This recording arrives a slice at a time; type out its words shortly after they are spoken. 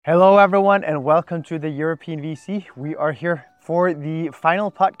Hello everyone and welcome to the European VC. We are here for the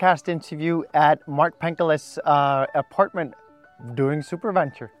final podcast interview at Mark Penkeles' apartment doing Super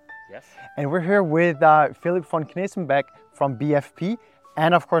Venture. Yes. And we're here with Philipp von Knesebeck from BFP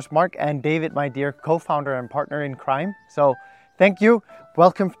and of course Mark and David, my dear co-founder and partner in crime. So thank you.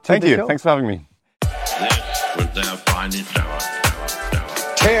 Welcome to the show. Thank you. Thanks for having me. This was their finest hour.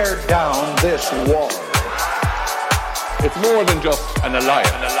 Tear down this wall. It's more than just an alliance.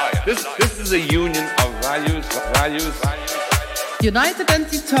 This is a union of values. United and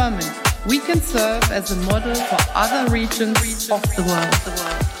determined, we can serve as a model for other regions of the world.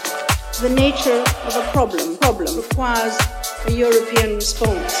 The nature of a problem requires a European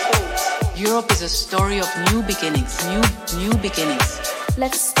response. Europe is a story of new beginnings, new beginnings.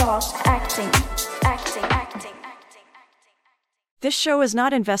 Let's start acting. This show is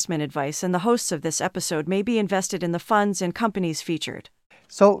not investment advice, and the hosts of this episode may be invested in the funds and companies featured.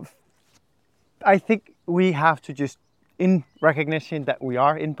 So I think we have to just, in recognition that we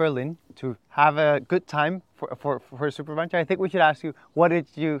are in Berlin, to have a good time for Super Venture, I think we should ask you, what did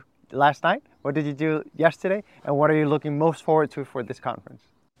you do last night? What did you do yesterday? And what are you looking most forward to for this conference?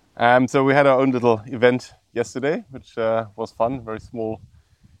 So we had our own little event yesterday, which was fun. Very small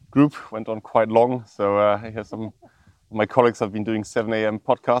group, went on quite long. So I hear some of my colleagues have been doing 7 a.m.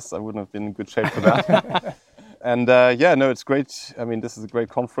 podcasts. I wouldn't have been in good shape for that. And it's great. I mean, this is a great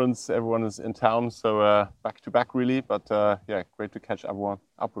conference. Everyone is in town, so back to back really. But great to catch up with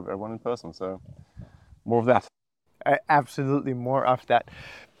everyone in person. So more of that. Absolutely more of that.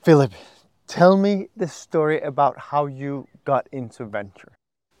 Philipp, tell me the story about how you got into venture.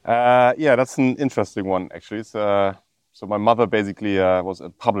 That's an interesting one actually. So my mother basically was a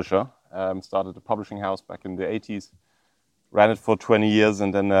publisher. Started a publishing house back in the 80s. Ran it for 20 years,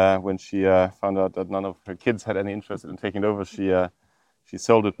 and then when she found out that none of her kids had any interest in taking it over, she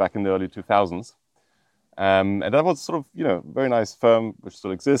sold it back in the early 2000s. And that was sort of, very nice firm, which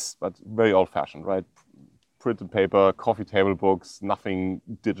still exists, but very old-fashioned, right? Printed paper, coffee table books, nothing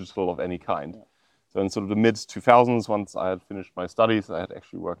digital of any kind. So in sort of the mid-2000s, once I had finished my studies, I had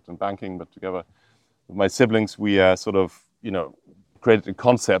actually worked in banking, but together with my siblings, we created a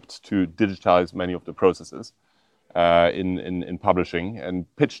concept to digitize many of the processes. In publishing and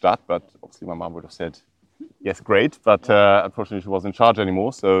pitched that, but obviously my mom would have said, yes, great, but unfortunately she wasn't in charge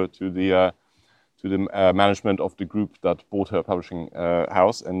anymore. So to the management of the group that bought her publishing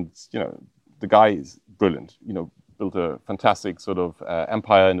house, and the guy is brilliant. Built a fantastic sort of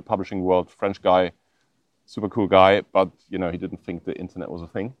empire in the publishing world. French guy, super cool guy, but he didn't think the internet was a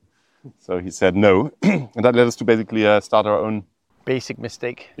thing. So he said no, and that led us to basically start our own. Basic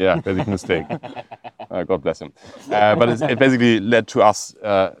mistake. Yeah, basic mistake. God bless him. But it basically led to us,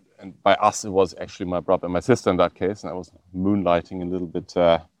 and by us it was actually my brother and my sister in that case, and I was moonlighting a little bit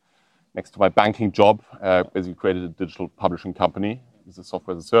next to my banking job. Basically created a digital publishing company. It's a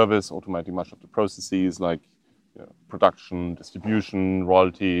software as a service, automating much of the processes like production, distribution,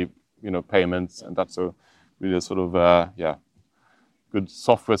 royalty, payments, and that's a really a sort of good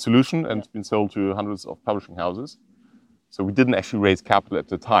software solution, and it's been sold to hundreds of publishing houses. So we didn't actually raise capital at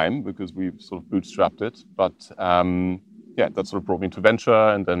the time because we sort of bootstrapped it. But that sort of brought me into venture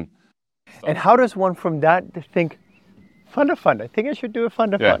and then... And how does one from that think, fund of fund? I think I should do a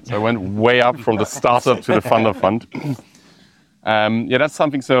fund of fund. So I went way up from the startup to the fund of fund. That's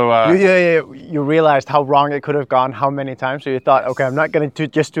something so... You realized how wrong it could have gone, how many times. So you thought, okay, I'm not going to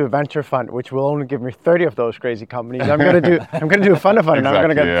just do a venture fund, which will only give me 30 of those crazy companies. I'm going to do a fund of fund, and I'm going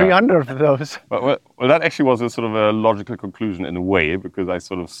to get 300 of those. Well, that actually was a sort of a logical conclusion in a way, because I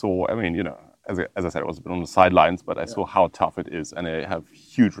sort of saw, as I said, I was a bit on the sidelines, but I saw how tough it is. And I have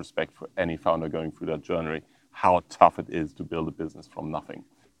huge respect for any founder going through that journey, how tough it is to build a business from nothing.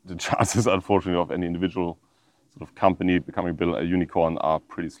 The chances, unfortunately, of any individual sort of company becoming a unicorn are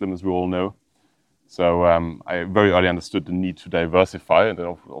pretty slim, as we all know. So I very early understood the need to diversify, and then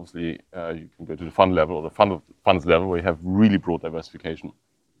obviously you can go to the fund level or the funds level where you have really broad diversification.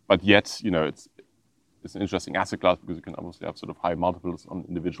 But yet, it's an interesting asset class because you can obviously have sort of high multiples on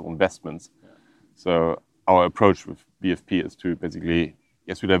individual investments. Yeah. So our approach with BFP is to basically,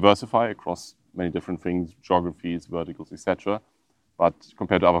 yes, we diversify across many different things, geographies, verticals, etc. But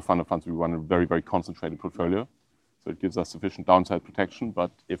compared to other fund of funds, we run a very, very concentrated portfolio. So it gives us sufficient downside protection.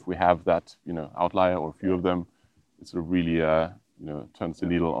 But if we have that, outlier or a few of them, it sort of really, turns the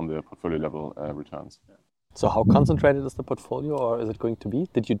needle on the portfolio level returns. So how concentrated is the portfolio, or is it going to be?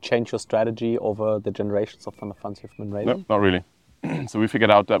 Did you change your strategy over the generations of fund of funds you've been raising? No, not really. So we figured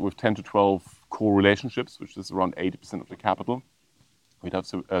out that with 10 to 12 core relationships, which is around 80% of the capital, we'd have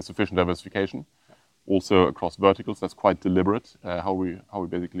sufficient diversification. also across verticals. That's quite deliberate how we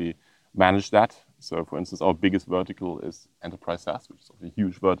basically manage that. So, for instance, our biggest vertical is enterprise SaaS, which is a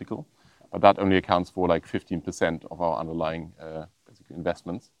huge vertical, but that only accounts for like 15% of our underlying basically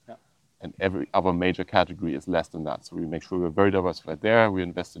investments. Yeah. And every other major category is less than that. So we make sure we're very diversified there. We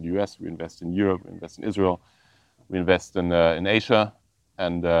invest in the US, we invest in Europe, we invest in Israel, we invest in Asia,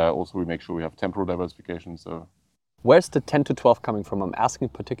 and also we make sure we have temporal diversification. So, where's the 10 to 12 coming from? I'm asking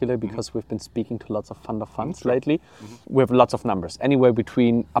particularly because we've been speaking to lots of fund of funds lately. We have lots of numbers. Anywhere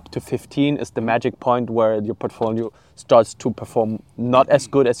between up to 15 is the magic point where your portfolio starts to perform not as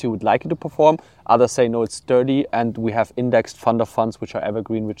good as you would like it to perform. Others say, no, it's 30. And we have indexed fund of funds, which are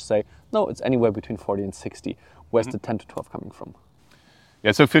evergreen, which say, no, it's anywhere between 40 and 60. Where's the 10 to 12 coming from?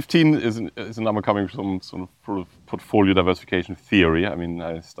 Yeah, so 15 is a number coming from sort of portfolio diversification theory. I mean,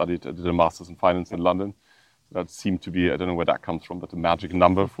 I did a master's in finance in London. That seemed to be, I don't know where that comes from, but the magic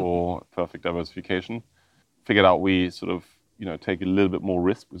number for perfect diversification. Figured out we sort of, take a little bit more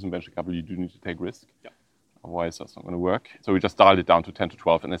risk, because in venture capital you do need to take risk. Yeah. Otherwise that's not going to work. So we just dialed it down to 10 to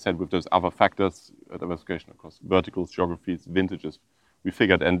 12. And I said with those other factors, diversification across verticals, geographies, vintages, we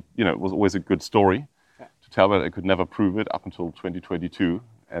figured, and it was always a good story to tell, but I could never prove it up until 2022.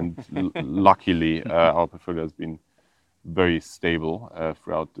 And luckily our portfolio has been very stable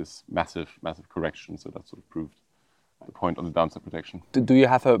throughout this massive correction. So that sort of proved the point on the downside protection. Do you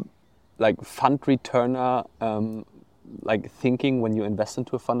have a fund returner thinking when you invest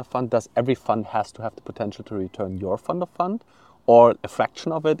into a fund of fund? Does every fund has to have the potential to return your fund of fund, or a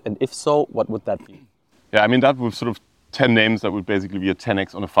fraction of it? And if so, what would that be? Yeah, I mean, that with sort of 10 names, that would basically be a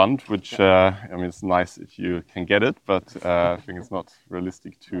 10x on a fund, which, it's nice if you can get it, but I think it's not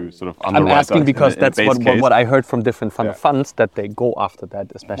realistic to sort of underwrite. I'm asking because that's what I heard from different fund of Yeah. funds, that they go after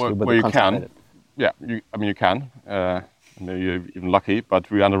that, especially with the concentrated. Yeah, you can. Maybe you're even lucky, but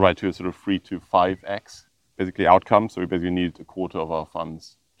we underwrite to a sort of 3 to 5x basically outcome. So we basically need a quarter of our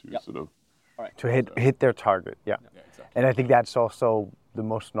funds to sort of... To hit their target, yeah. Exactly. And I think that's also the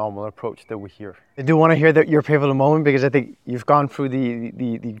most normal approach that we hear. I do want to hear your pivotal moment, because I think you've gone through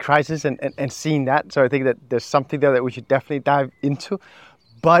the crisis and seen that. So I think that there's something there that we should definitely dive into.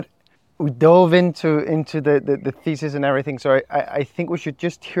 But we dove into the thesis and everything. So I think we should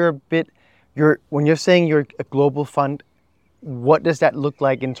just hear a bit. When you're saying you're a global fund, what does that look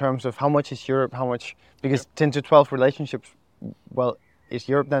like in terms of how much is Europe, how much, because 10 to 12 relationships, well, is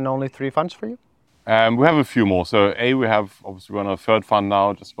Europe then only 3 funds for you? We have a few more. So we have obviously run our 3rd fund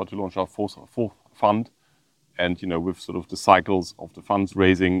now, just about to launch our 4th fund. And, with sort of the cycles of the funds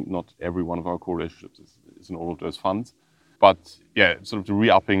raising, not every one of our core relationships is in all of those funds. But yeah, sort of the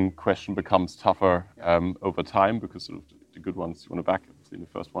re-upping question becomes tougher over time, because sort of the good ones you want to back. Obviously in the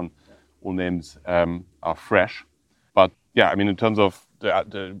first one, all names are fresh. But yeah, I mean, in terms of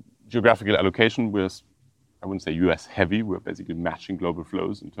the geographical allocation, I wouldn't say US heavy. We're basically matching global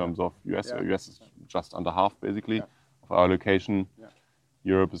flows in terms of US. So US is just under half, basically, of our allocation. Yeah.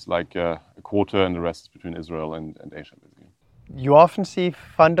 Europe is like a quarter, and the rest is between Israel and Asia, basically. You often see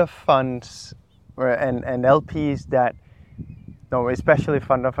fund of funds and LPs especially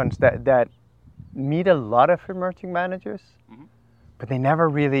fund of funds that meet a lot of emerging managers, but they never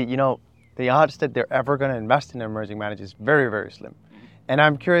really, the odds that they're ever going to invest in emerging managers is very, very slim. And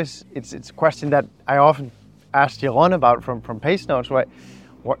I'm curious, it's a question that I often asked Jeroen about from Pace Notes.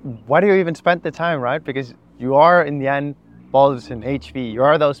 Why do you even spend the time, right? Because you are, in the end, Balderson, HV, you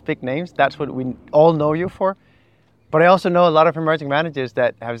are those big names. That's what we all know you for. But I also know a lot of emerging managers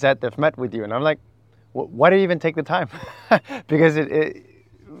that have said they've met with you. And I'm like, why do you even take the time? Because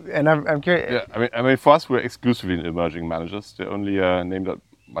and I'm curious. Yeah, I mean, for us, we're exclusively emerging managers. The only name that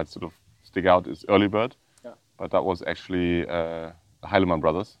might sort of stick out is Earlybird. Yeah. But that was actually the Heilemann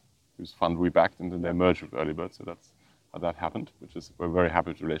brothers, whose fund we backed, and then they merged with Earlybird. So that's how that happened, we're very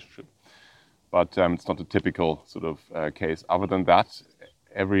happy with the relationship. But it's not a typical sort of case. Other than that,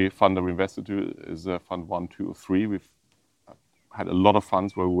 every fund that we invested to is fund 1, 2, or 3. We've had a lot of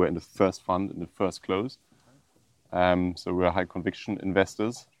funds where we were in the first fund, in the first close. So we're high conviction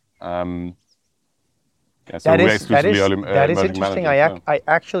investors. So that is interesting. I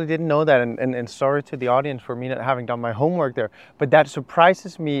actually didn't know that, and sorry to the audience for me not having done my homework there. But that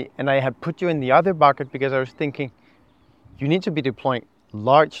surprises me, and I had put you in the other bucket because I was thinking you need to be deploying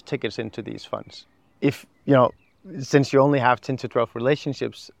large tickets into these funds. If, since you only have 10 to 12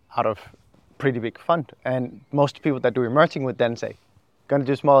 relationships out of pretty big fund, and most people that do emerging would then say, going to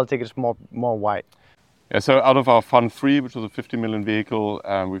do smaller tickets, more wide. Yeah, so out of our fund 3, which was a 50 million vehicle,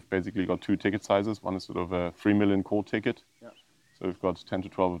 we've basically got 2 ticket sizes. One is sort of a 3 million core ticket. Yeah. So we've got 10 to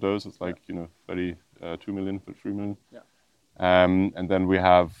 12 of those. It's like, 32 million for 3 million. Yeah. And then we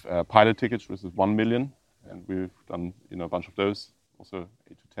have pilot tickets, which is 1 million, and we've done a bunch of those, also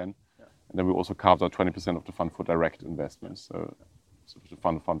 8 to 10. And then we also carved out 20% of the fund for direct investments. So the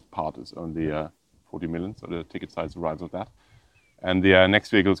fund part is only 40 million, so the ticket size arrives at that. And the next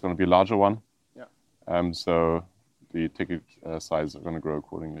vehicle is going to be a larger one. So the ticket size are going to grow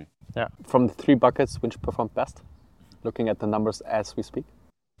accordingly. Yeah. From the 3 buckets, which performed best? Looking at the numbers as we speak.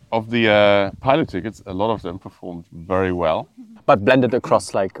 Of the pilot tickets, a lot of them performed very well. But blended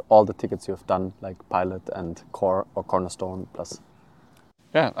across like all the tickets you've done, like pilot and core or cornerstone plus.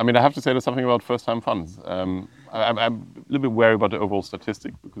 Yeah, I mean, I have to say there's something about first-time funds. I'm a little bit wary about the overall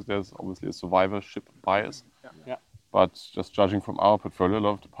statistic because there's obviously a survivorship bias. But just judging from our portfolio, a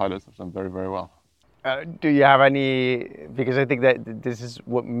lot of the pilots have done very, very well. Do you have any, because I think that this is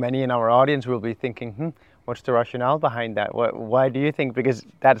what many in our audience will be thinking, what's the rationale behind that? Why do you think, because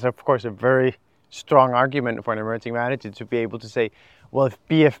that's of course a very strong argument for an emerging manager to be able to say, well, if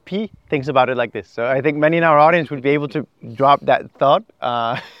BFP thinks about it like this. So I think many in our audience would be able to drop that thought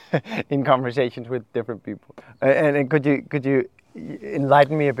in conversations with different people. And could you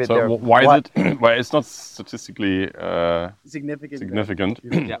enlighten me a bit there? So why is it? Well, it's not statistically significant.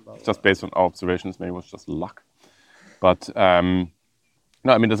 It's just based on our observations. Maybe it was just luck. But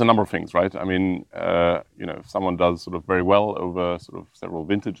no, I mean, there's a number of things, right? I mean, if someone does sort of very well over sort of several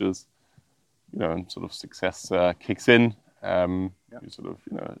vintages, and sort of success kicks in, you sort of,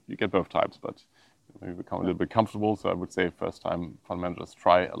 you get both types, but you become a little bit comfortable. So I would say first-time fund managers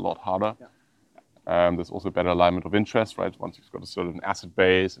try a lot harder. There's also better alignment of interest, right? Once you've got a certain asset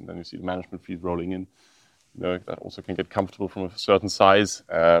base and then you see the management fees rolling in, that also can get comfortable from a certain size.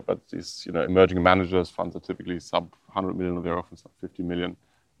 But these, emerging managers, funds are typically sub 100 million, they're often sub 50 million.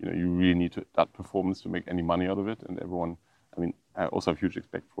 You really need that performance to make any money out of it. And everyone, I mean, I also have huge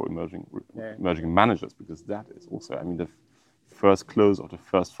respect for emerging managers because that is also, I mean, the first close of the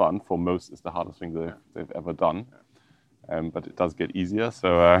first fund for most is the hardest thing they've ever done. But it does get easier.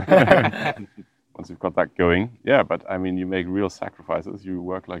 So once you've got that going, but I mean, you make real sacrifices. You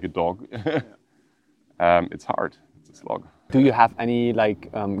work like a dog. It's hard. It's a slog. Do you have any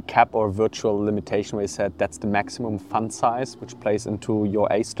cap or virtual limitation where you said that's the maximum fund size, which plays into your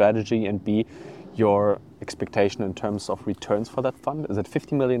A strategy and B, your expectation in terms of returns for that fund? Is it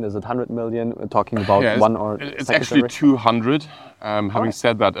 50 million? Is it 100 million? We're talking about one or it's actually 200. Having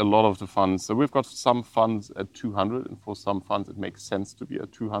said that, a lot of the funds, so we've got some funds at 200, and for some funds it makes sense to be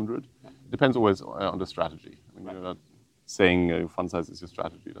at 200. It depends always on the strategy. I mean, you're not saying fund size is your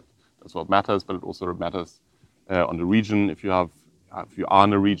strategy. That's what matters, but it also matters on the region. If you are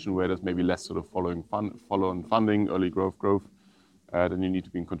in a region where there's maybe less sort of follow-on funding, early growth, then you need to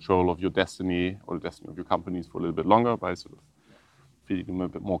be in control of your destiny or the destiny of your companies for a little bit longer by sort of feeding them a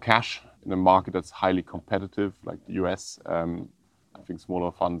bit more cash in a market that's highly competitive, like the US. I think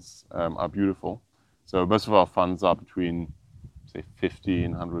smaller funds are beautiful. So most of our funds are between, say, 50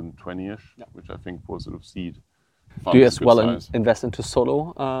 and 120-ish, which I think for sort of seed funds. Do you as well invest into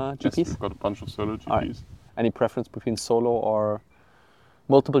solo GPs? Yes, we've got a bunch of solo GPs. Right. Any preference between solo or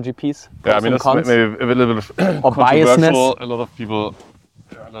multiple GPs? Yeah, I mean, that's maybe a little bit of or biasness. A lot of people,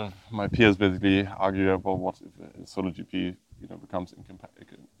 my peers basically argue about what if a solo GP becomes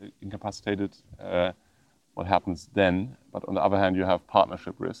incapacitated, what happens then. But on the other hand, you have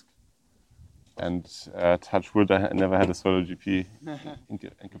partnership risk. And touch wood, I never had a solo GP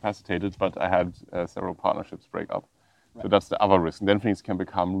incapacitated, but I had several partnerships break up. Right. So that's the other risk. And then things can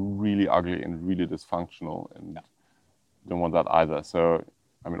become really ugly and really dysfunctional, and don't want that either. So,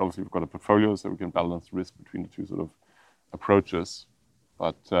 I mean, obviously we've got a portfolio, so we can balance risk between the two sort of approaches.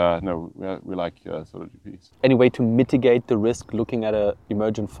 But no, we like solo GPs. Any way to mitigate the risk looking at an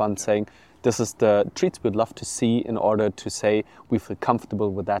emergent fund saying, this is the treats we'd love to see in order to say we feel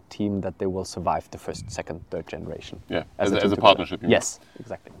comfortable with that team that they will survive the first, second, third generation. Yeah, as a partnership. Yes,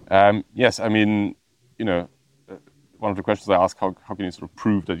 exactly. Yes, I mean, one of the questions I ask, how can you sort of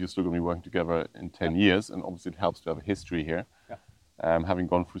prove that you're still going to be working together in 10 years? And obviously it helps to have a history here, having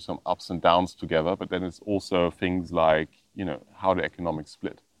gone through some ups and downs together. But then it's also things like, how the economics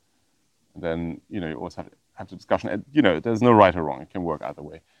split. And then, you always have the discussion. There's no right or wrong. It can work either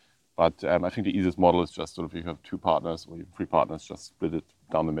way. But I think the easiest model is just sort of if you have two partners or you have three partners, just split it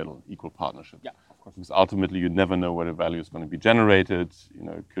down the middle, equal partnership. Yeah, of course. Because ultimately you never know where the value is going to be generated.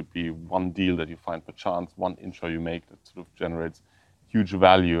 It could be one deal that you find per chance, one intro you make that sort of generates huge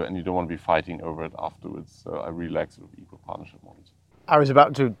value, and you don't want to be fighting over it afterwards. So I really like sort of equal partnership models. I was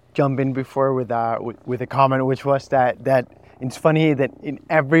about to jump in before with a comment, which was that it's funny that in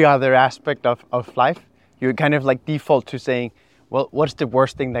every other aspect of life, you kind of like default to saying, well, what's the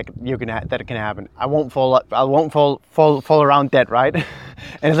worst thing that that can happen? I won't fall around dead, right? And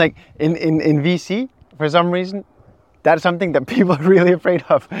it's like in VC, for some reason, that's something that people are really afraid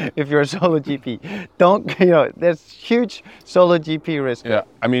of if you're a solo GP. There's huge solo GP risk. Yeah,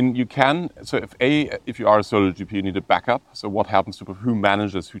 I mean, you can. So if you are a solo GP, you need a backup. So what happens to who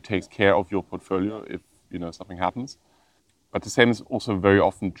manages, who takes care of your portfolio if something happens. But the same is also very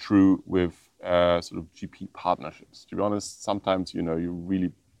often true with sort of GP partnerships. To be honest, sometimes you're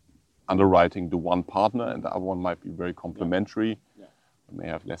really underwriting the one partner, and the other one might be very complementary. Yeah. May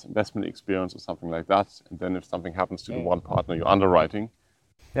have less investment experience or something like that, and then if something happens to the one partner you're underwriting,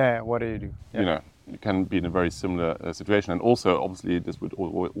 what do you do? Yeah. You can be in a very similar situation. And also, obviously, this would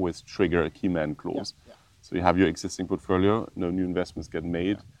always trigger a key man clause. Yeah. So you have your existing portfolio, no new investments get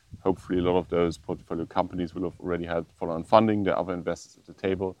made. Hopefully, a lot of those portfolio companies will have already had follow-on funding, there are other investors at the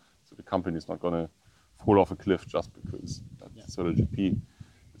table, so the company is not going to fall off a cliff just because that solo GP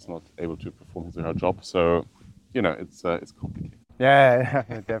is not able to perform his or her job. So, it's complicated. Yeah,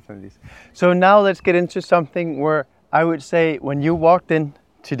 definitely. So now let's get into something where I would say when you walked in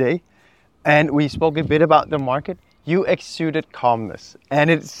today and we spoke a bit about the market, you exuded calmness.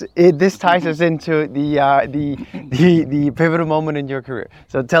 And this ties us into the pivotal moment in your career.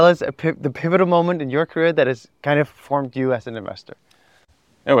 So tell us the pivotal moment in your career that has kind of formed you as an investor.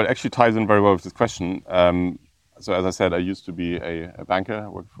 Yeah, well, it actually ties in very well with this question. So as I said, I used to be a banker. I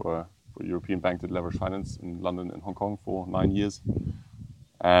worked for a European bank, did leverage finance in London and Hong Kong for 9 years.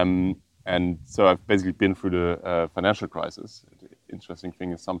 And so I've basically been through the financial crisis. The interesting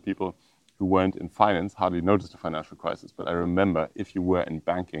thing is some people who weren't in finance hardly noticed the financial crisis. But I remember if you were in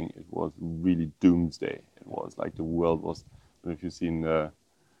banking, it was really doomsday. It was like the world was, I don't know if you've seen the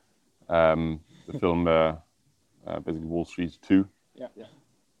film basically Wall Street 2. Yeah.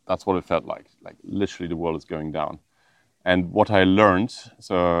 That's what it felt like. Like literally the world is going down. And what I learned,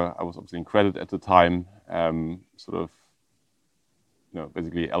 so I was obviously in credit at the time,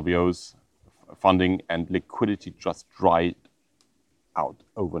 basically LBOs, funding and liquidity just dried out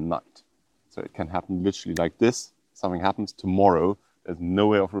overnight. So it can happen literally like this. Something happens tomorrow. There's no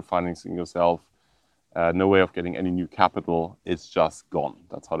way of refinancing yourself, no way of getting any new capital. It's just gone.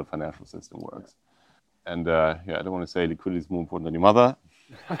 That's how the financial system works. And I don't want to say liquidity is more important than your mother.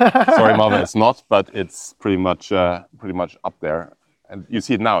 Sorry, mother, it's not, but it's pretty much up there. And you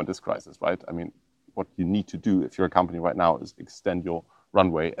see it now in this crisis, right? I mean, what you need to do if you're a company right now is extend your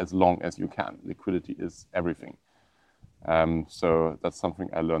runway as long as you can. Liquidity is everything. So that's something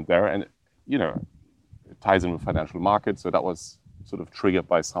I learned there. And, it ties in with financial markets. So that was sort of triggered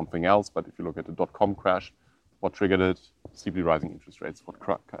by something else. But if you look at the .com crash, what triggered it? Steeply rising interest rates.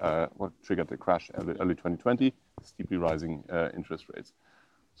 What triggered the crash early 2020? Steeply rising interest rates.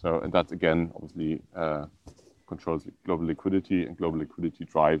 So, and that again, obviously, controls global liquidity, and global liquidity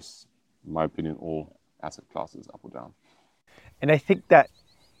drives, in my opinion, all asset classes up or down. And I think that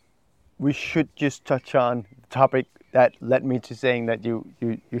we should just touch on the topic that led me to saying that you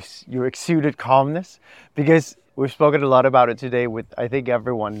exuded calmness, because we've spoken a lot about it today with, I think,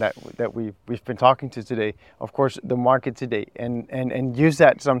 everyone that we've been talking to today. Of course, the market today, and you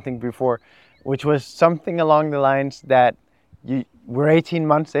said something before, which was something along the lines that we're 18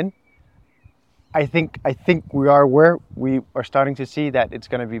 months in. I think we are where we are starting to see that it's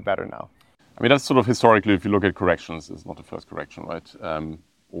going to be better now. I mean, that's sort of historically, if you look at corrections, it's not the first correction, right?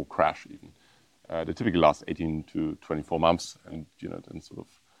 Or crash even. They typically last 18 to 24 months, and then sort of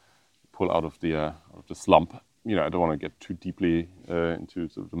pull out of the slump. I don't want to get too deeply into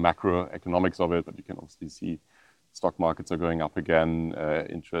sort of the macroeconomics of it, but you can obviously see stock markets are going up again.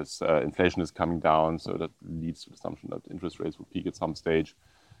 Inflation is coming down, so that leads to the assumption that interest rates will peak at some stage.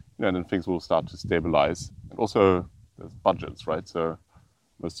 And then things will start to stabilize. And also, there's budgets, right? So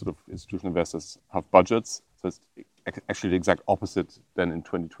most sort of institutional investors have budgets. So it's actually the exact opposite than in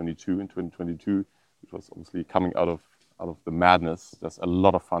 2022. In 2022, which was obviously coming out of the madness, there's a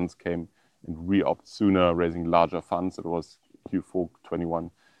lot of funds came and re-opt sooner, raising larger funds. It was Q4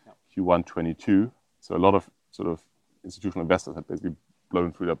 21, Q1 22. So a lot of sort of institutional investors had basically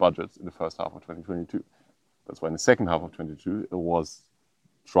blown through their budgets in the first half of 2022. That's why in the second half of 2022, it was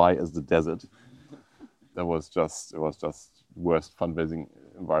dry as the desert. It was just the worst fundraising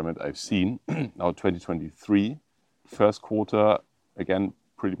environment I've seen. Now 2023, first quarter, again,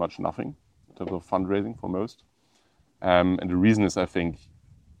 pretty much nothing in terms of fundraising for most. And the reason is, I think,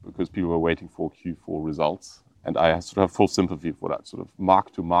 because people were waiting for Q4 results. And I sort of have full sympathy for that. Sort of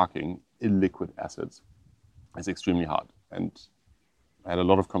mark-to-marking illiquid assets is extremely hard. And I had a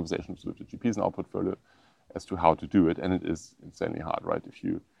lot of conversations with the GPs in our portfolio as to how to do it. And it is insanely hard, right? If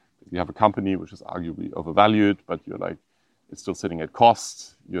you have a company which is arguably overvalued, but you're like It's still sitting at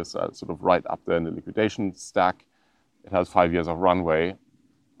cost. You're sort of right up there in the liquidation stack. It has 5 years of runway.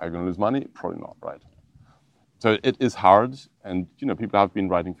 Are you going to lose money? Probably not, right? So it is hard, and people have been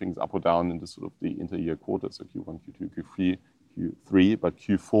writing things up or down in the sort of the inter-year quarters, so Q1, Q2, Q3, but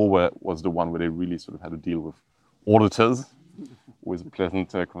Q4 was the one where they really sort of had to deal with auditors. Always a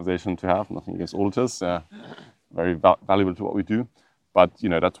pleasant conversation to have. Nothing against auditors, very valuable to what we do. But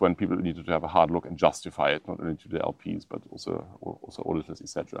that's when people needed to have a hard look and justify it, not only to the LPs but also auditors,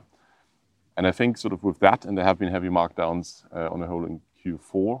 etc. And I think sort of with that, and there have been heavy markdowns on the whole in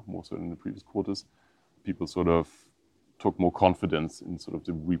Q4, more so than in the previous quarters. People sort of took more confidence in sort of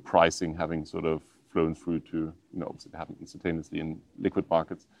the repricing having sort of flown through to, obviously it happened instantaneously in liquid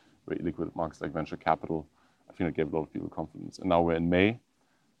markets, where illiquid markets like venture capital, I think it gave a lot of people confidence. And now we're in May,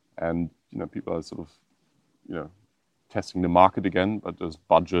 and people are sort of, testing the market again, but those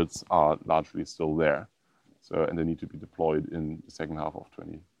budgets are largely still there. So, and they need to be deployed in the second half of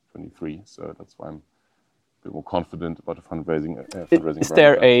 2023. So that's why I'm a bit more confident about the fundraising. Is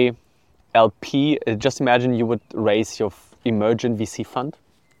there a LP? Just imagine you would raise your emergent VC fund,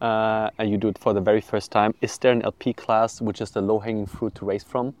 and you do it for the very first time. Is there an LP class which is the low-hanging fruit to raise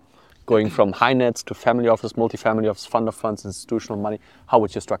from? Going from high nets to family office, multifamily office, fund of funds, institutional money. How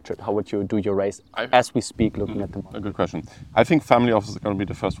would you structure it? How would you do your raise as we speak, looking at the market? A good question. I think family offices are going to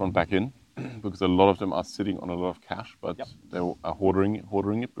be the first one back in, because a lot of them are sitting on a lot of cash, but they are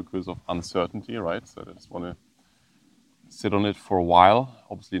hoarding it because of uncertainty, right? So they just want to sit on it for a while.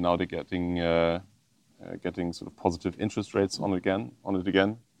 Obviously now they're getting sort of positive interest rates on it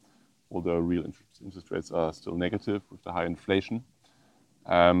again, although real interest rates are still negative with the high inflation.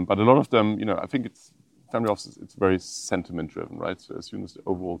 But a lot of them, I think it's family offices, it's very sentiment driven, right? So as soon as the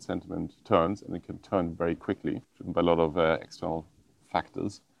overall sentiment turns, and it can turn very quickly, driven by a lot of external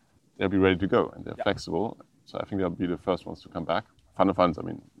factors, they'll be ready to go, and they're flexible. So I think they'll be the first ones to come back. Fund of funds, I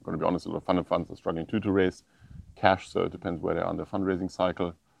mean, I'm going to be honest, a lot of fund of funds are struggling to raise cash, so it depends where they are on their fundraising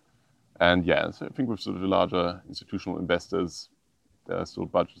cycle. And so I think with sort of the larger institutional investors, there are still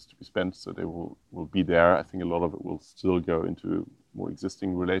budgets to be spent, so they will be there. I think a lot of it will still go into more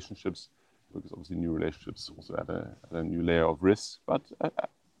existing relationships, because obviously new relationships also add a new layer of risk. But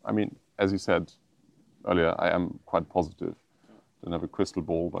I mean, as you said earlier, I am quite positive. I don't have a crystal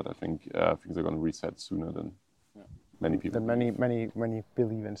ball, but I think things are going to reset sooner than many people. Many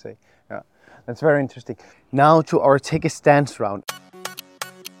believe and say. Yeah, that's very interesting. Now to our take a stance round.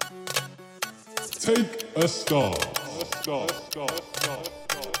 Take a stance.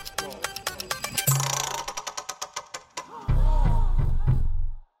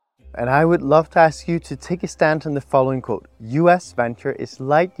 And I would love to ask you to take a stand on the following quote. US venture is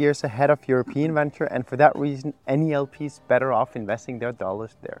light years ahead of European venture, and for that reason, any LPs better off investing their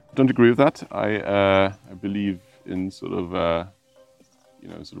dollars there. Don't agree with that. I believe in sort of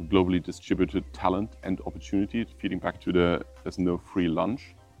globally distributed talent and opportunity, feeding back to there's no free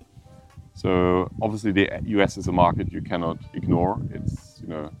lunch. So obviously the US is a market you cannot ignore. It's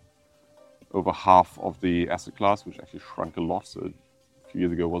over half of the asset class, which actually shrunk a lot. So a few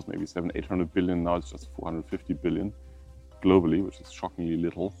years ago was maybe 700-800 billion. Now it's just 450 billion globally, which is shockingly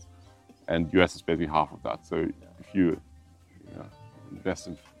little. And US is basically half of that. So if you invest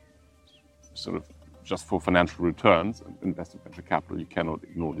in sort of just for financial returns and invest in venture capital, you cannot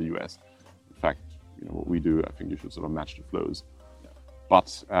ignore the US. In fact, what we do, I think you should sort of match the flows.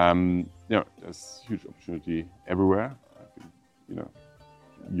 But there's huge opportunity everywhere. I think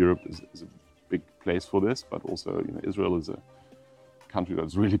Europe is a big place for this, but also Israel is a country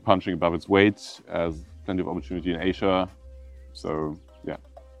that's really punching above its weight. Has plenty of opportunity in Asia. So I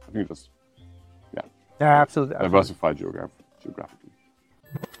think absolutely diversified geographically.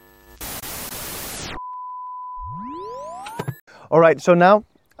 All right, so now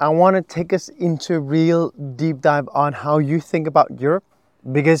I want to take us into a real deep dive on how you think about Europe,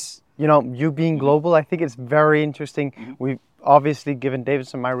 because you being global, I think it's very interesting. We've obviously, given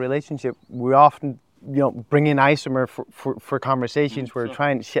Davis and my relationship, we often bring in Isomer for conversations where we're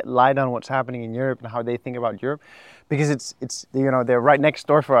trying to shed light on what's happening in Europe and how they think about Europe, because it's they're right next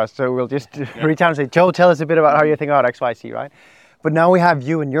door for us. So we'll just reach out and say, Joe, tell us a bit about how you think about XYZ, right? But now we have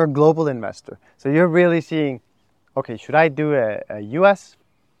you, and you're a global investor, so you're really seeing, okay, should I do a US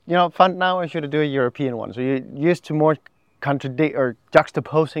fund now, or should I do a European one? So you're used to more contradict or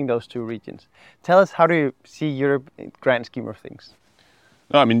juxtaposing those two regions. Tell us, how do you see Europe in the grand scheme of things?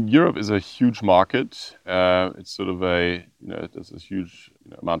 No, I mean, Europe is a huge market. It's sort of there's a huge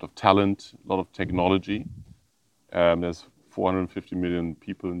amount of talent, a lot of technology. There's 450 million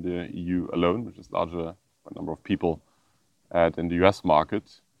people in the EU alone, which is larger by number of people than the US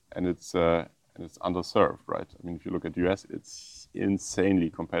market. And it's and it's underserved, right? I mean, if you look at the US, it's insanely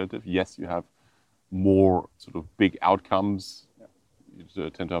competitive. Yes, you have more sort of big outcomes. You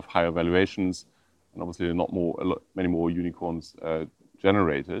tend to have higher valuations, and obviously many more unicorns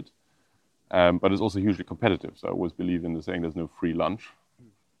generated. But it's also hugely competitive. So I always believe in the saying there's no free lunch.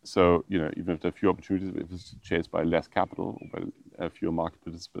 So, even if there are few opportunities, if it's chased by less capital or by fewer market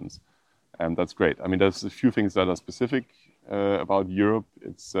participants, that's great. I mean, there's a few things that are specific about Europe.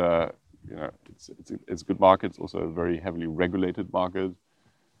 It's a good market. It's also a very heavily regulated market.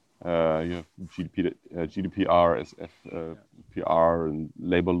 You have GDPR, SFPR, and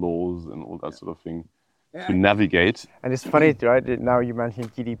labor laws and all that sort of thing to navigate. And it's funny, right? Now you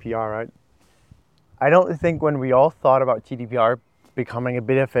mentioned GDPR, right? I don't think when we all thought about GDPR becoming a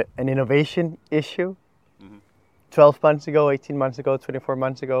bit of an innovation issue, 12 months ago, 18 months ago, 24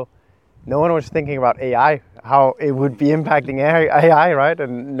 months ago, no one was thinking about AI, how it would be impacting AI, right?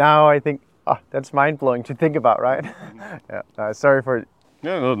 And now I think, that's mind-blowing to think about, right? Sorry for...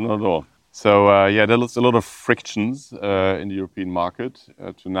 Yeah, not at all. So, there's a lot of frictions in the European market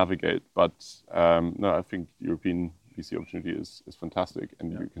to navigate. But, no, I think the European VC opportunity is fantastic.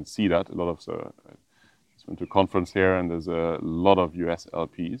 And you can see that. I went to a conference here, and there's a lot of US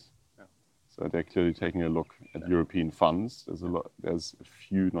LPs. So they're clearly taking a look at European funds. There's a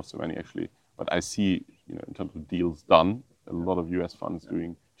few, not so many actually. But I see, in terms of deals done, a lot of US funds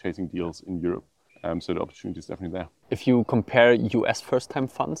chasing deals in Europe. So the opportunity is definitely there. If you compare US first-time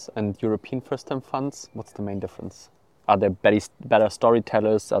funds and European first-time funds, what's the main difference? Are there better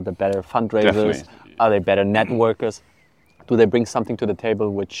storytellers? Are there better fundraisers? Definitely. Are they better networkers? Do they bring something to the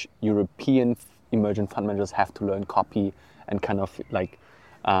table which European emerging fund managers have to learn, copy, and kind of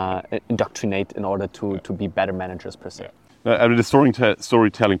indoctrinate in order to be better managers per se? I mean, the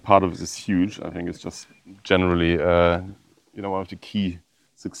storytelling part of it is huge. I think it's just generally one of the key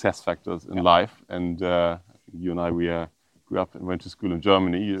success factors in life. And I think you and I, we grew up and went to school in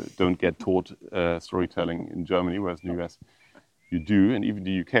Germany. You don't get taught storytelling in Germany, whereas in the US you do, and even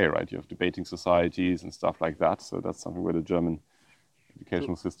the UK, right? You have debating societies and stuff like that. So that's something where the German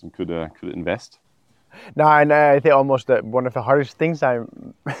educational system could invest. No, and I think almost one of the hardest things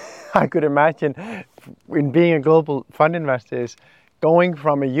I could imagine in being a global fund investor is going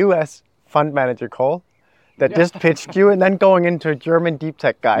from a US fund manager call that just pitched you and then going into a German deep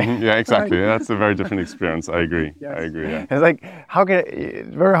tech guy. Yeah, exactly. That's a very different experience. I agree. Yes. I agree. Yeah. It's like, it's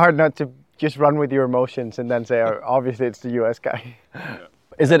very hard not to just run with your emotions and then say, obviously it's the US guy. Yeah.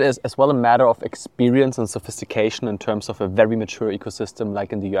 Is it as well a matter of experience and sophistication in terms of a very mature ecosystem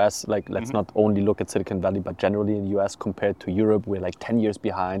like in the US? Like, let's not only look at Silicon Valley, but generally in the US compared to Europe, we're like 10 years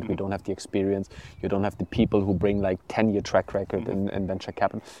behind. We don't have the experience. You don't have the people who bring like 10-year track record in venture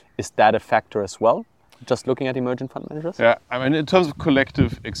capital. Is that a factor as well? Just looking at emerging fund managers? Yeah, I mean, in terms of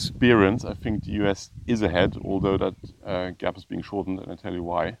collective experience, I think the US is ahead, although that gap is being shortened, and I'll tell you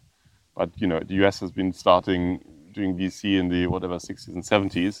why. But, the US has been doing VC in the 60s and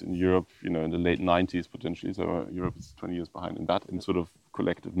 70s. In Europe, in the late 90s potentially. So Europe is 20 years behind in that. And sort of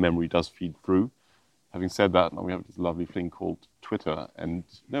collective memory does feed through. Having said that, now we have this lovely thing called Twitter. And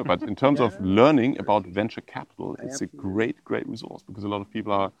but in terms of learning about venture capital, it's a great resource because a lot of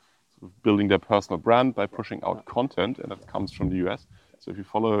people are sort of building their personal brand by pushing out content, and that comes from the US. So if you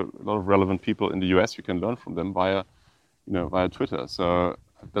follow a lot of relevant people in the US, you can learn from them via Twitter. So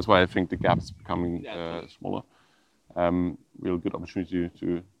that's why I think the gap is becoming smaller. Real good opportunity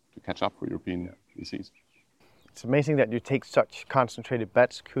to catch up for European VCs. It's amazing that you take such concentrated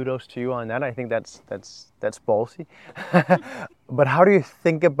bets. Kudos to you on that. I think that's ballsy. But how do you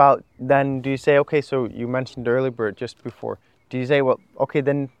think about then? Do you say, okay, so you mentioned early bird just before. Do you say, well, okay,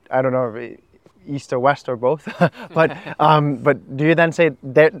 then I don't know, east or west or both, but do you then say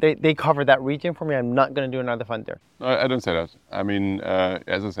they cover that region for me? I'm not going to do another fund there. No, I don't say that. I mean,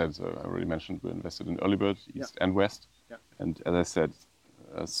 as I said, so I already mentioned we invested in early bird, east and west, and as I said,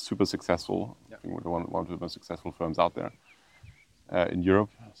 super successful. I think we're one of the most successful firms out there in Europe.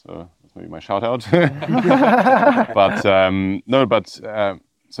 So that's maybe my shout out.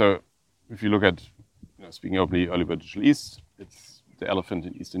 So if you look at speaking openly, early bird Digital East, it's the elephant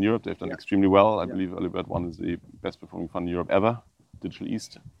in Eastern Europe. They've done extremely well. I believe Early Bird 1 is the best performing fund in Europe ever, Digital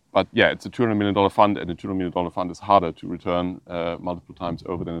East. But it's a $200 million fund, and a $200 million fund is harder to return multiple times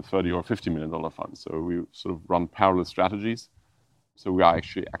over than a $30 or $50 million fund. So we sort of run parallel strategies. So we are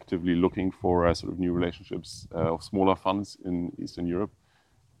actually actively looking for sort of new relationships of smaller funds in Eastern Europe.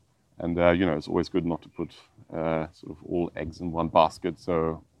 And, it's always good not to put sort of all eggs in one basket.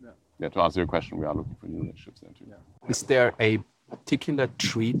 So, to answer your question, we are looking for new relationships there too. Is there a particular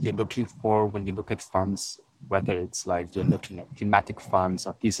trait you're looking for when you look at funds whether it's like you're looking at thematic funds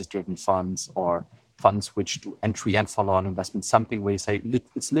or thesis-driven funds or funds which do entry and follow-on investment, something where you say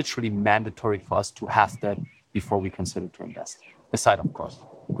it's literally mandatory for us to have that before we consider to invest. Aside, of course,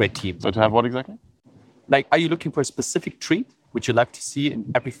 great team. So to have what exactly? Like, are you looking for a specific trait which you like to see in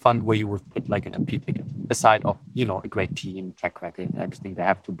every fund where you would put like an LP ticket? Aside of, a great team, track record, and everything they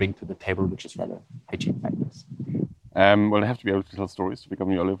have to bring to the table, which is rather hygiene factors. Well, they have to be able to tell stories, to pick up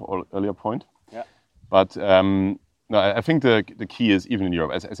on your earlier point. Yeah. But no, I think the key is, even in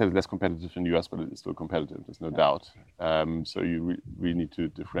Europe, as I said, it's less competitive in the US, but it is still competitive, there's no doubt. So you really need to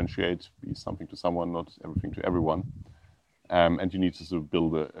differentiate, be something to someone, not everything to everyone. And you need to sort of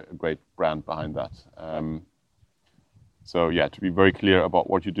build a great brand behind that. So yeah, to be very clear about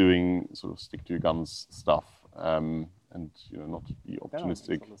what you're doing, sort of stick to your guns stuff, and not be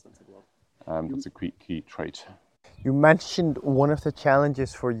opportunistic. That's a key trait. You mentioned one of the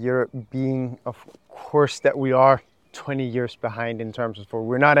challenges for Europe being, of course, that we are 20 years behind in terms of,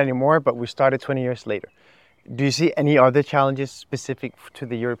 we're not anymore, but we started 20 years later. Do you see any other challenges specific to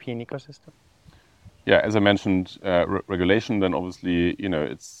the European ecosystem? Yeah, as I mentioned, regulation, then obviously,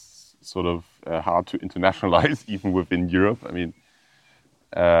 it's sort of hard to internationalize even within Europe. I mean,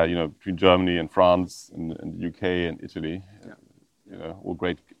 between Germany and France and the UK and Italy, all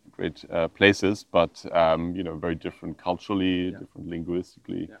great places, but very different culturally, different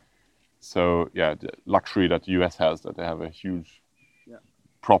linguistically. Yeah. So yeah, the luxury that the US has, that they have a huge,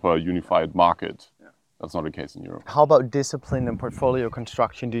 proper unified market. Yeah. That's not the case in Europe. How about discipline and portfolio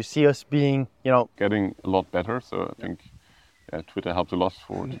construction? Do you see us being, getting a lot better? So I think Twitter helped a lot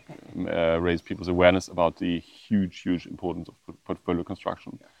for raise people's awareness about the huge importance of portfolio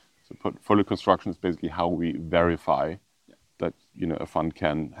construction. Yeah. So portfolio construction is basically how we verify that a fund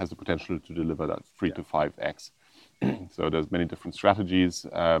has the potential to deliver that 3 to 5x. So there's many different strategies.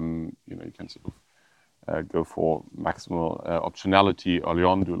 You can sort of go for maximal optionality early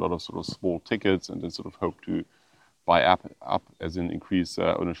on, do a lot of sort of small tickets, and then sort of hope to buy up as in increase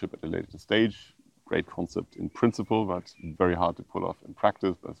ownership at a later stage. Great concept in principle, but very hard to pull off in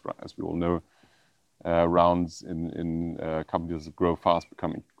practice. But as we all know, rounds in companies that grow fast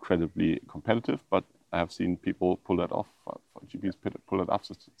become incredibly competitive. But I have seen people pull that off, GPs pull that off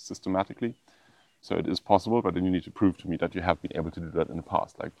systematically. So it is possible, but then you need to prove to me that you have been able to do that in the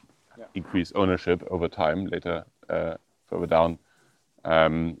past, like increase ownership over time, later further down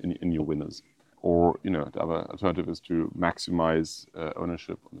in your winners. Or, the other alternative is to maximize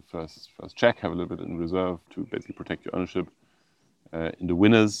ownership on the first check, have a little bit in reserve to basically protect your ownership in the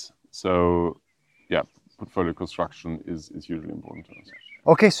winners. So, yeah, portfolio construction is hugely important to us.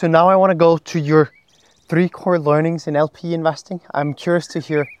 Okay, so now I want to go to your 3 core learnings in LP investing. I'm curious to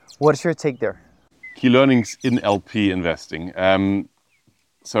hear, what's your take there? Key learnings in LP investing.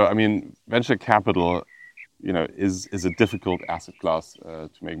 So, I mean, venture capital, is a difficult asset class to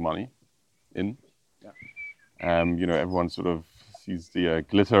make money in. Yeah. Everyone sort of sees the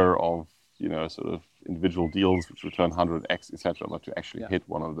glitter of, sort of individual deals which return 100x, etc. But to actually hit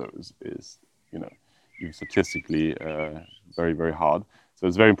one of those is, even statistically very, very hard. So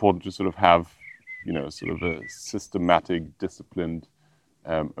it's very important to sort of have, sort of a systematic, disciplined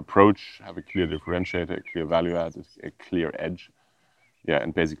approach, have a clear differentiator, a clear value add, a clear edge. Yeah,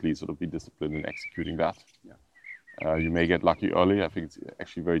 and basically sort of be disciplined in executing that. Yeah. You may get lucky early. I think it's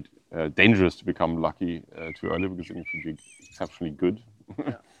actually very dangerous to become lucky too early, because then you can be exceptionally good.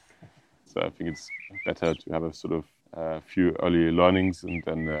 Yeah. So I think it's better to have a sort of few early learnings and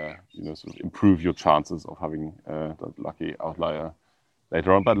then sort of improve your chances of having that lucky outlier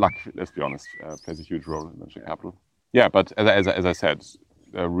later on. But luck, let's be honest, plays a huge role in venture capital. Yeah, but as I said,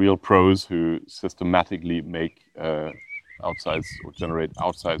 real pros who systematically make outsides or generate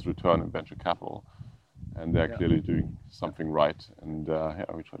outsized return in venture capital, and they're clearly doing something right. And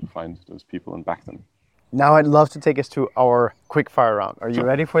we try to find those people and back them. Now I'd love to take us to our quick fire round. Are you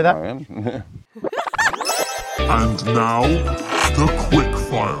ready for that? I am. And now the quick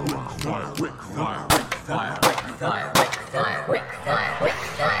fire round. Quick fire.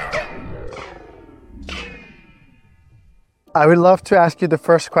 I would love to ask you the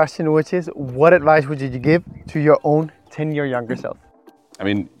first question, which is, what advice would you give to your own 10-year younger self? I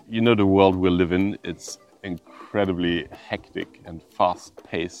mean, the world we live in, it's incredibly hectic and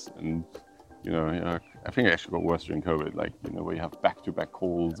fast-paced, and I think it actually got worse during COVID, where you have back-to-back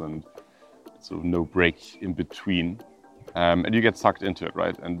calls and sort of no break in between, and you get sucked into it,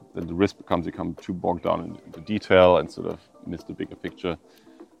 right? And then the risk becomes you become too bogged down into detail and sort of miss the bigger picture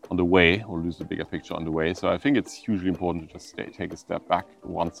on the way, or lose the bigger picture on the way. So I think it's hugely important to just take a step back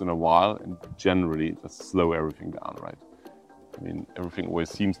once in a while and generally just slow everything down, right? I mean, everything always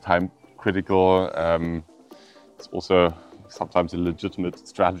seems time critical. It's also sometimes a legitimate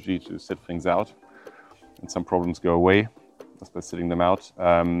strategy to sit things out, and some problems go away just by sitting them out.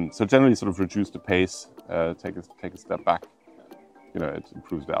 So generally, sort of reduce the pace, take a step back. It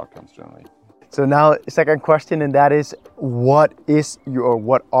improves the outcomes generally. So now, second question, and that is, what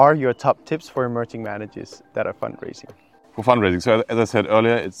are your top tips for emerging managers that are fundraising? For fundraising, so as I said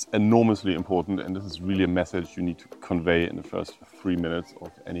earlier, it's enormously important, and this is really a message you need to convey in the first 3 minutes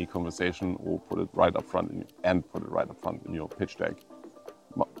of any conversation, or put it right up front in your pitch deck.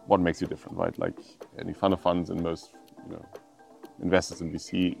 What makes you different, right? Like any fund of funds and most investors in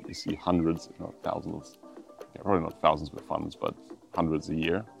VC, you see hundreds, if not thousands, probably not thousands of funds, but hundreds a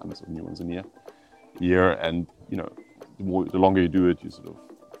year, hundreds of new ones a year, and the longer you do it, you sort of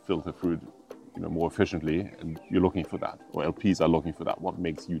filter through it more efficiently, and you're looking for that, or LPs are looking for that. What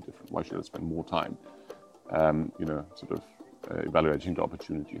makes you different? Why should I spend more time, evaluating the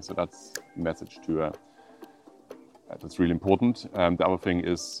opportunity? So that's a message that's really important. The other thing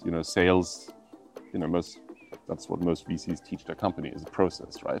is, sales. That's what most VCs teach their company, is a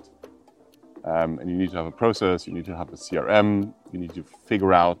process, right? And you need to have a process. You need to have a CRM. You need to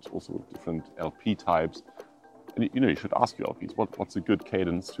figure out also different LP types. And you should ask your LPs, what's a good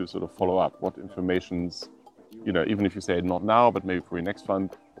cadence to sort of follow up? What information's, even if you say not now, but maybe for your next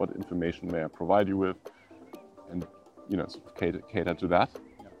fund, what information may I provide you with? And, sort of cater to that.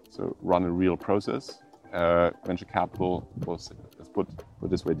 So run a real process. Venture capital was, let's put it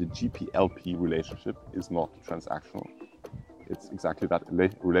this way, the GP-LP relationship is not transactional. It's exactly that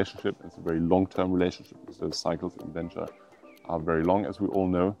relationship. It's a very long-term relationship, because those cycles in venture are very long, as we all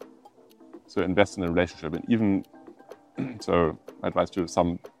know. So invest in a relationship, and even so, my advice to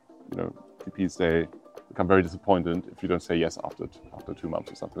some, GPs, they become very disappointed if you don't say yes after 2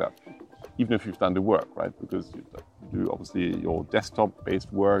 months or something like that. Even if you've done the work, right? Because you do obviously your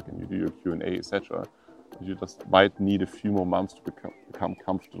desktop-based work and you do your Q&A, etc. But you just might need a few more months to become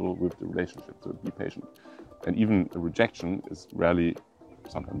comfortable with the relationship. So be patient. And even a rejection is rarely,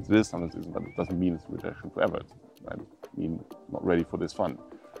 sometimes it is, sometimes it isn't, but it doesn't mean it's a rejection forever. It might mean not ready for this fund.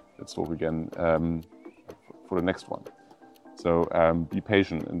 Let's talk again for the next one. So be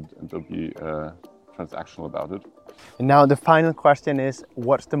patient and don't be transactional about it. And now the final question is,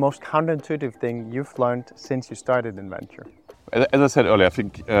 what's the most counterintuitive thing you've learned since you started in venture? As I said earlier, I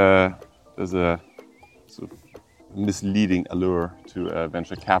think there's a sort of misleading allure to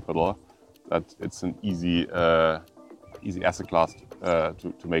venture capital, that it's an easy asset class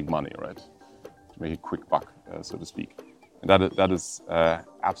to make money, right? To make a quick buck, so to speak. And that is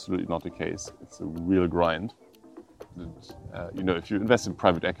absolutely not the case. It's a real grind. And, if you invest in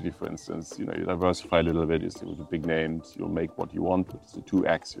private equity, for instance, you diversify a little bit. You stick with the big names. You'll make what you want, which is the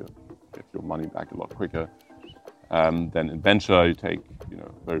 2x. You get your money back a lot quicker. Then in venture, you take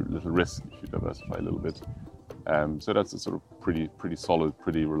very little risk if you diversify a little bit. So that's a sort of pretty solid,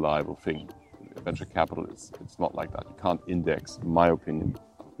 pretty reliable thing. Venture capital, it's not like that. You can't index, in my opinion.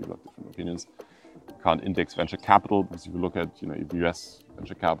 People have different opinions. Can't index venture capital, because if you look at US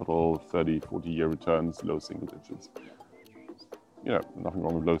venture capital, 30, 40-year returns, low single digits. Nothing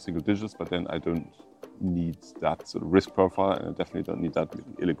wrong with low single digits, but then I don't need that sort of risk profile, and I definitely don't need that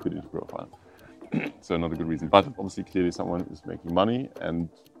illiquidity profile. So not a good reason. But obviously, clearly someone is making money,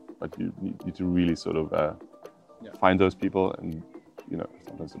 but you need to really sort of find those people, and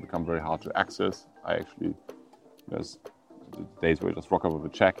sometimes they become very hard to access. I actually, there's the days where you just rock up with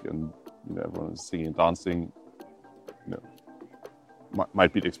a check and everyone is singing and dancing.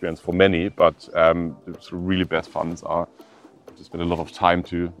 Might be the experience for many, but the sort of really best funds are to spend a lot of time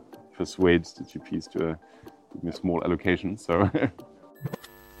to persuade the GPs to give me a small allocation. So.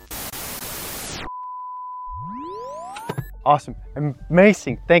 Awesome,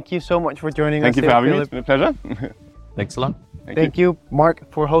 amazing! Thank you so much for joining us. Thank you for having me. It's been a pleasure. Thanks a lot. Thank you,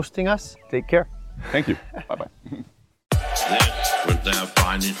 Mark, for hosting us. Take care. Thank you. Bye-bye. This was their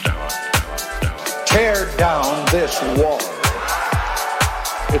finest hour. Tear down this wall.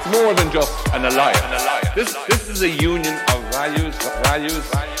 It's more than just an alliance. This is a union of values.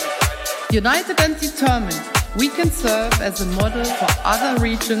 United and determined, we can serve as a model for other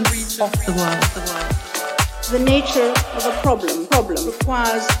regions of the world. The nature of a problem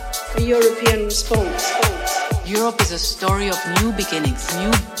requires a European response. Europe is a story of new beginnings,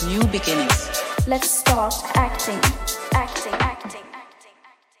 new beginnings. Let's start acting.